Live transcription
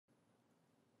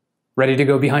Ready to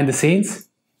go behind the scenes?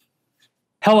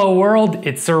 Hello world,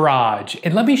 it's Siraj,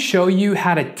 and let me show you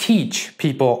how to teach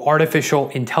people artificial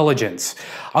intelligence.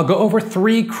 I'll go over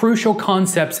 3 crucial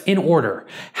concepts in order: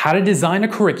 how to design a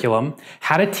curriculum,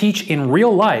 how to teach in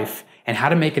real life, and how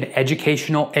to make an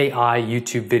educational AI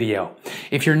YouTube video.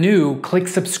 If you're new, click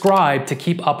subscribe to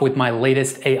keep up with my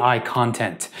latest AI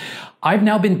content. I've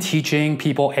now been teaching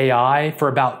people AI for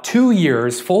about 2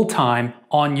 years full-time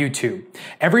on YouTube.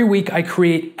 Every week I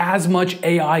create as much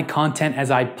AI content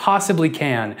as I possibly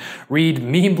can, read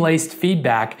meme-laced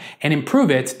feedback, and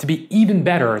improve it to be even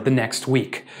better the next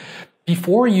week.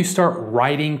 Before you start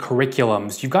writing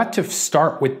curriculums, you've got to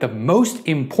start with the most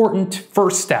important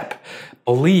first step.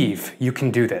 Believe you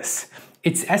can do this.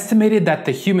 It's estimated that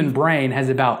the human brain has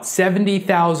about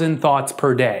 70,000 thoughts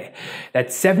per day.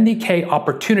 That's 70K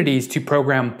opportunities to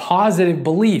program positive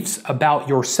beliefs about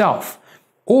yourself.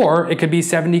 Or it could be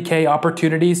 70K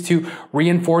opportunities to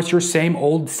reinforce your same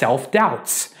old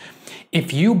self-doubts.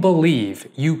 If you believe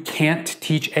you can't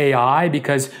teach AI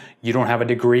because you don't have a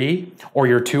degree, or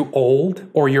you're too old,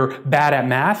 or you're bad at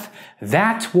math,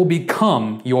 that will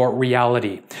become your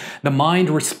reality. The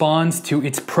mind responds to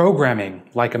its programming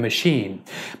like a machine.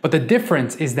 But the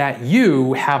difference is that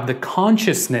you have the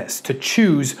consciousness to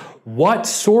choose what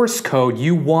source code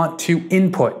you want to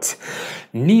input.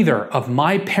 Neither of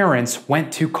my parents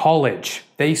went to college.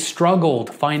 They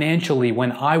struggled financially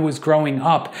when I was growing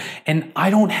up, and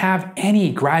I don't have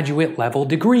any graduate level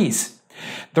degrees.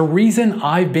 The reason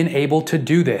I've been able to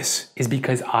do this is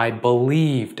because I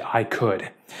believed I could.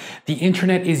 The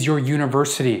internet is your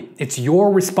university. It's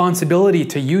your responsibility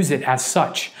to use it as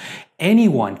such.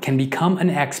 Anyone can become an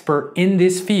expert in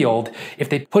this field if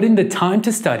they put in the time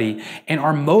to study and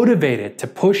are motivated to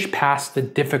push past the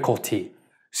difficulty.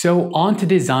 So on to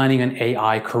designing an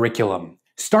AI curriculum.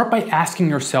 Start by asking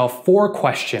yourself 4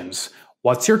 questions.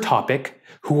 What's your topic?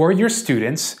 Who are your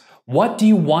students? What do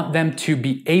you want them to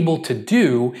be able to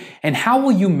do, and how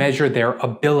will you measure their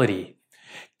ability?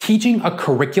 Teaching a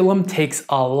curriculum takes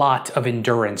a lot of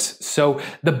endurance, so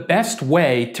the best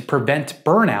way to prevent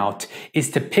burnout is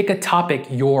to pick a topic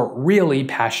you're really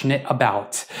passionate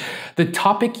about. The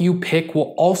topic you pick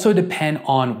will also depend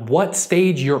on what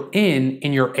stage you're in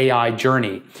your AI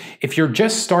journey. If you're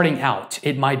just starting out,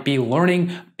 it might be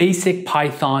learning basic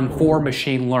Python for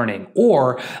machine learning,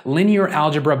 or linear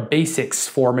algebra basics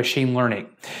for machine learning.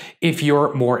 If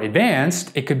you're more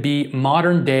advanced, it could be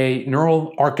modern day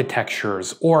neural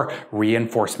architectures or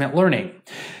reinforcement learning.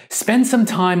 Spend some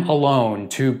time alone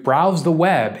to browse the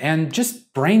web and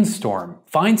just brainstorm.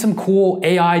 Find some cool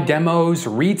AI demos,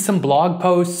 read some blog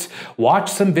posts, watch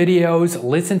some videos,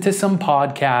 listen to some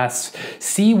podcasts,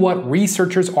 see what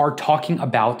researchers are talking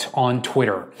about on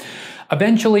Twitter.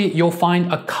 Eventually, you'll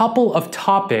find a couple of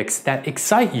topics that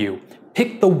excite you.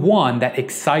 Pick the one that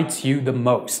excites you the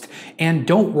most. And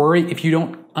don't worry if you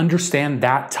don't understand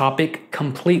that topic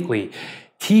completely.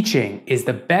 Teaching is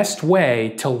the best way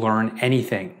to learn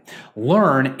anything.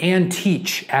 Learn and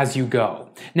teach as you go.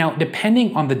 Now,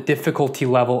 depending on the difficulty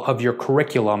level of your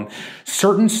curriculum,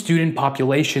 certain student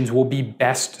populations will be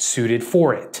best suited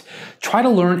for it. Try to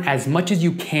learn as much as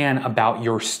you can about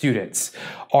your students.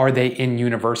 Are they in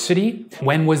university?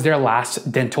 When was their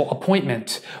last dental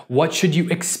appointment? What should you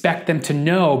expect them to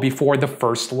know before the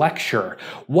first lecture?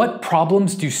 What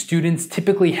problems do students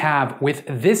typically have with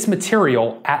this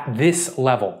material at this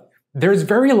level? There's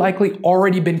very likely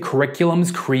already been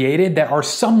curriculums created that are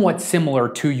somewhat similar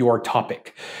to your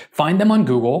topic. Find them on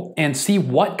Google and see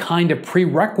what kind of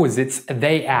prerequisites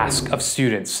they ask of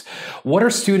students. What are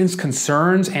students'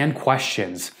 concerns and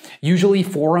questions? Usually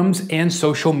forums and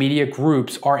social media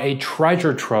groups are a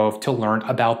treasure trove to learn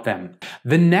about them.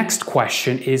 The next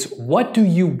question is, what do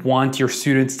you want your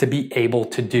students to be able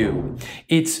to do?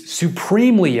 It's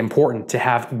supremely important to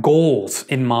have goals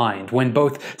in mind when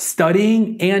both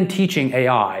studying and teaching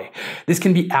AI. This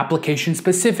can be application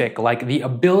specific, like the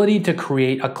ability to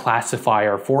create a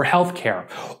classifier for healthcare,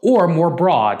 or more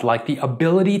broad, like the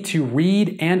ability to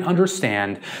read and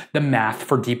understand the math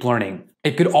for deep learning.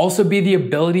 It could also be the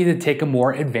ability to take a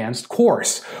more advanced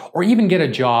course, or even get a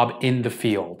job in the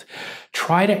field.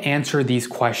 Try to answer these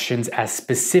questions as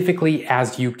specifically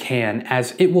as you can,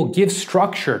 as it will give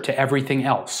structure to everything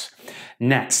else.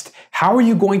 Next, how are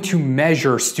you going to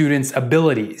measure students'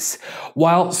 abilities?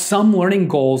 While some learning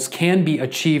goals can be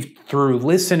achieved through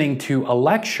listening to a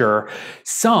lecture,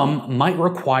 some might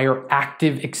require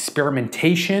active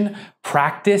experimentation,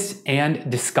 practice, and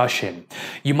discussion.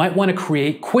 You might want to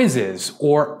create quizzes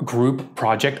or group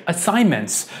project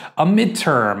assignments, a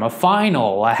midterm, a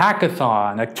final, a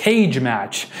hackathon, a cage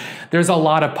match. There's a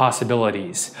lot of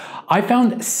possibilities. I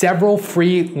found several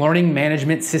free learning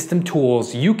management system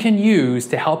tools you can use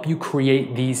to help you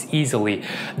create these easily.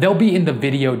 They'll be in the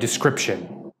video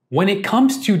description. When it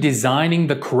comes to designing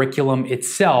the curriculum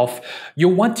itself,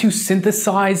 you'll want to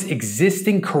synthesize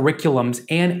existing curriculums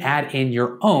and add in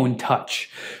your own touch.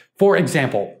 For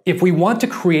example, if we want to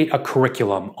create a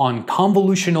curriculum on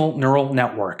convolutional neural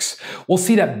networks, we'll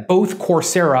see that both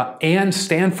Coursera and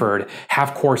Stanford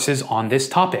have courses on this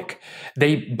topic.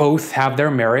 They both have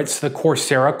their merits. The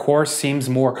Coursera course seems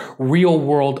more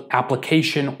real-world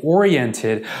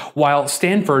application-oriented, while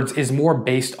Stanford's is more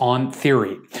based on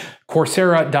theory.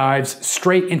 Coursera dives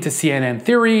straight into CNN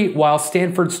theory, while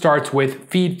Stanford starts with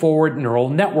feed-forward neural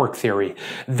network theory,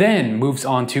 then moves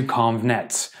on to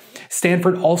ConvNets.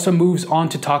 Stanford also moves on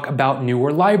to talk about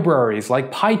newer libraries like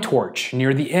PyTorch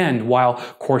near the end, while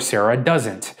Coursera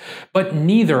doesn't. But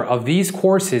neither of these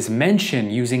courses mention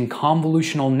using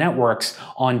convolutional networks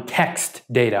on text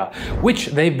data, which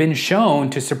they've been shown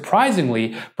to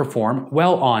surprisingly perform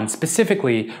well on,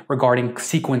 specifically regarding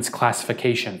sequence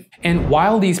classification. And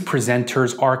while these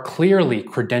presenters are clearly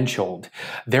credentialed,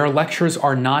 their lectures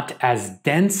are not as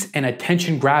dense and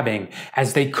attention-grabbing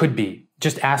as they could be.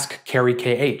 Just ask Carrie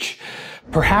KH.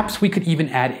 Perhaps we could even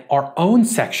add our own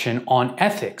section on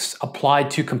ethics applied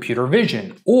to computer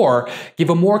vision, or give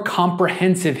a more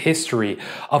comprehensive history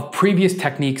of previous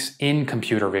techniques in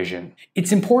computer vision.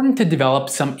 It's important to develop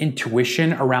some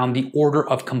intuition around the order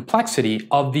of complexity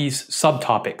of these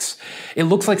subtopics. It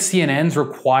looks like CNNs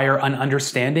require an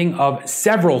understanding of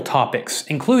several topics,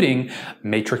 including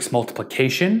matrix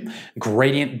multiplication,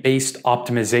 gradient-based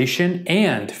optimization,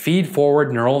 and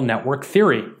feed-forward neural network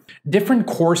theory. Different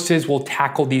courses will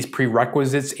tackle these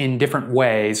prerequisites in different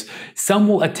ways. Some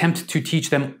will attempt to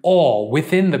teach them all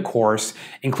within the course,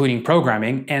 including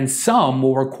programming, and some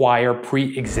will require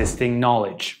pre-existing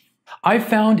knowledge. I've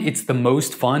found it's the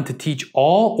most fun to teach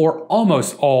all or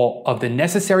almost all of the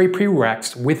necessary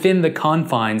prereqs within the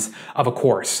confines of a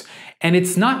course. And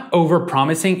it's not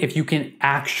over-promising if you can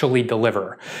actually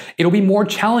deliver. It'll be more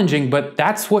challenging, but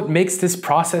that's what makes this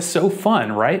process so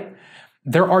fun, right?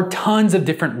 There are tons of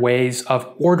different ways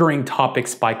of ordering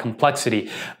topics by complexity.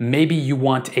 Maybe you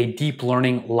want a deep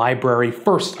learning library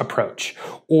first approach,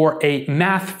 or a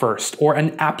math first, or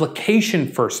an application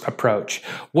first approach,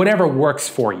 whatever works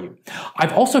for you.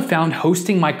 I've also found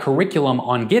hosting my curriculum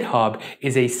on GitHub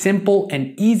is a simple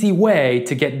and easy way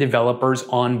to get developers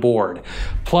on board.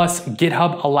 Plus,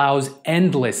 GitHub allows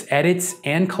endless edits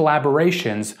and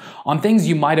collaborations on things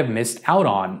you might have missed out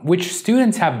on, which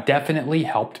students have definitely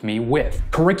helped me with.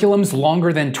 Curriculums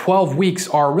longer than 12 weeks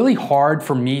are really hard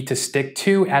for me to stick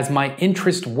to as my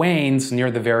interest wanes near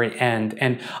the very end,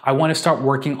 and I want to start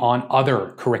working on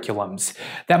other curriculums.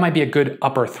 That might be a good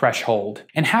upper threshold.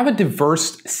 And have a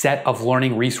diverse set of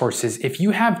learning resources. If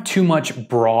you have too much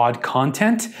broad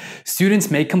content, students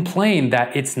may complain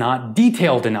that it's not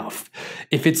detailed enough.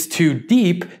 If it's too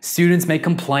deep, students may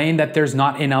complain that there's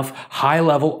not enough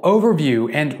high-level overview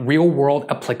and real-world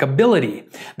applicability.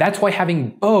 That's why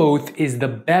having both is the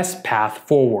best path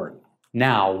forward.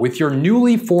 Now, with your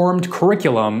newly formed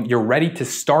curriculum, you're ready to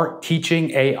start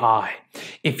teaching AI.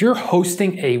 If you're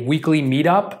hosting a weekly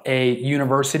meetup, a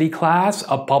university class,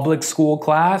 a public school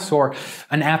class, or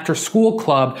an after-school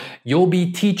club, you'll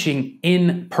be teaching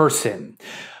in person.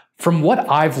 From what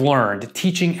I've learned,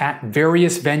 teaching at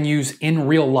various venues in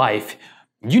real life,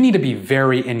 you need to be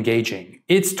very engaging.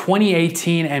 It's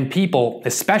 2018 and people,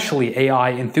 especially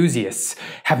AI enthusiasts,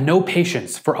 have no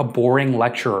patience for a boring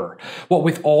lecturer. What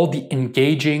with all the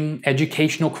engaging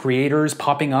educational creators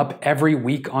popping up every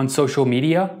week on social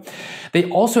media, they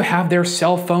also have their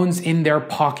cell phones in their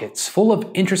pockets, full of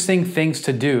interesting things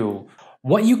to do.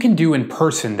 What you can do in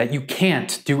person that you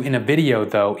can't do in a video,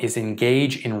 though, is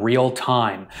engage in real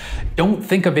time. Don't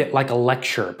think of it like a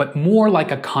lecture, but more like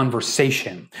a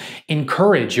conversation.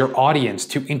 Encourage your audience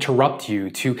to interrupt you,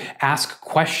 to ask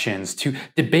questions, to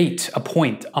debate a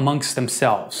point amongst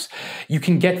themselves. You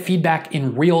can get feedback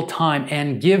in real time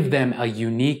and give them a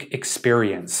unique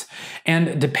experience.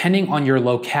 And depending on your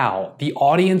locale, the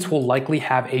audience will likely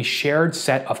have a shared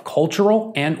set of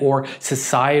cultural and/or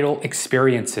societal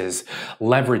experiences.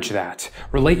 Leverage that.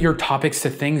 Relate your topics to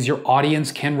things your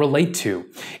audience can relate to.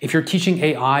 If you're teaching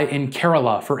AI in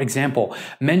Kerala, for example,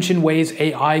 mention ways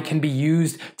AI can be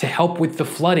used to help with the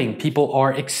flooding people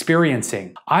are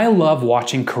experiencing. I love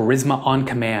watching Charisma on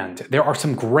Command. There are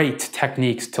some great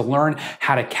techniques to learn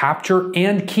how to capture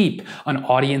and keep an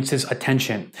audience's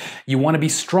attention. You want to be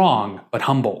strong but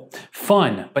humble,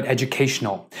 fun but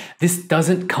educational. This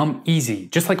doesn't come easy,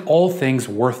 just like all things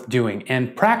worth doing,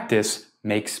 and practice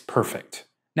makes perfect.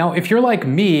 Now, if you're like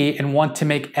me and want to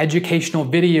make educational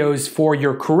videos for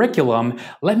your curriculum,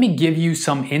 let me give you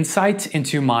some insights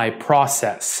into my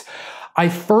process. I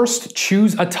first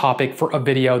choose a topic for a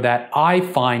video that I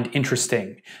find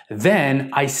interesting. Then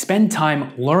I spend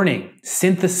time learning,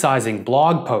 synthesizing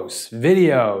blog posts,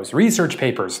 videos, research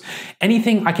papers,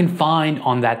 anything I can find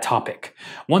on that topic.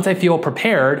 Once I feel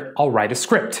prepared, I'll write a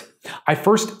script. I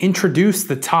first introduce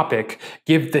the topic,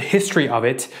 give the history of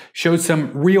it, show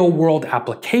some real-world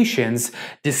applications,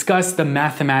 discuss the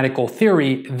mathematical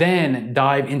theory, then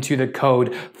dive into the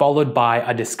code, followed by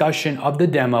a discussion of the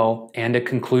demo and a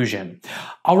conclusion.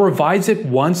 I'll revise it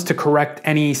once to correct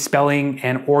any spelling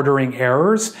and ordering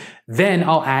errors. Then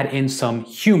I'll add in some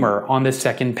humor on the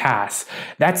second pass.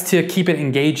 That's to keep it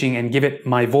engaging and give it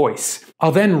my voice.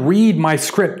 I'll then read my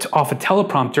script off a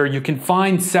teleprompter. You can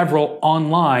find several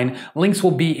online. Links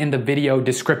will be in the video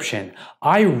description.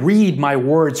 I read my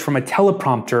words from a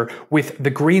teleprompter with the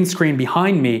green screen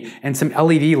behind me and some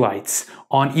LED lights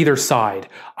on either side.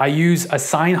 I use a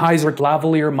Sennheiser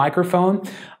lavalier microphone,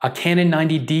 a Canon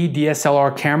 90D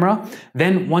DSLR camera.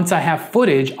 Then once I have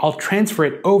footage, I'll transfer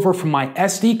it over from my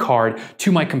SD card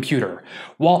to my computer.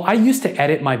 While I used to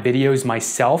edit my videos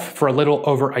myself for a little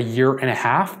over a year and a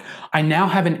half, I now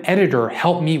have an editor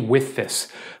help me with this.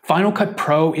 Final Cut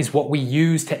Pro is what we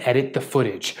use to edit the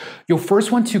footage. You'll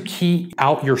first want to key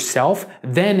out yourself,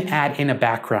 then add in a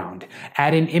background.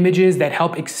 Add in images that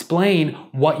help explain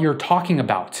what you're talking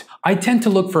about. I tend to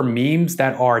look for memes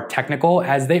that are technical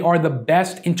as they are the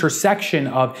best intersection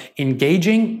of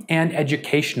engaging and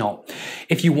educational.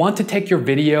 If you want to take your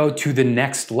video to the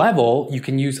next level, you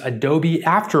can use Adobe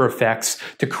After Effects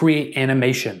to create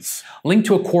animations. Link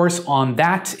to a course on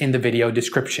that in the video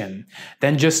description.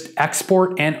 Then just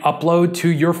export and upload to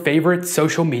your favorite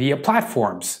social media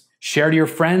platforms. Share to your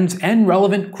friends and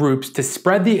relevant groups to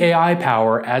spread the AI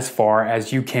power as far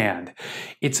as you can.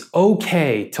 It's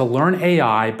okay to learn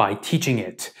AI by teaching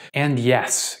it. And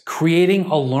yes, creating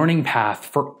a learning path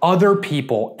for other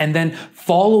people and then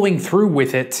following through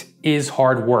with it is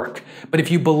hard work. But if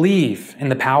you believe in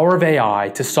the power of AI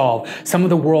to solve some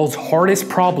of the world's hardest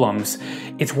problems,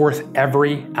 it's worth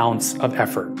every ounce of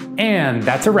effort. And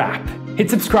that's a wrap. Hit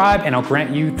subscribe and I'll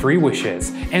grant you 3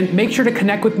 wishes. And make sure to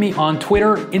connect with me on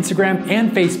Twitter, Instagram,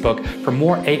 and Facebook for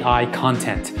more AI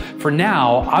content. For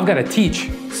now, I've got to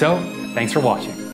teach, so thanks for watching.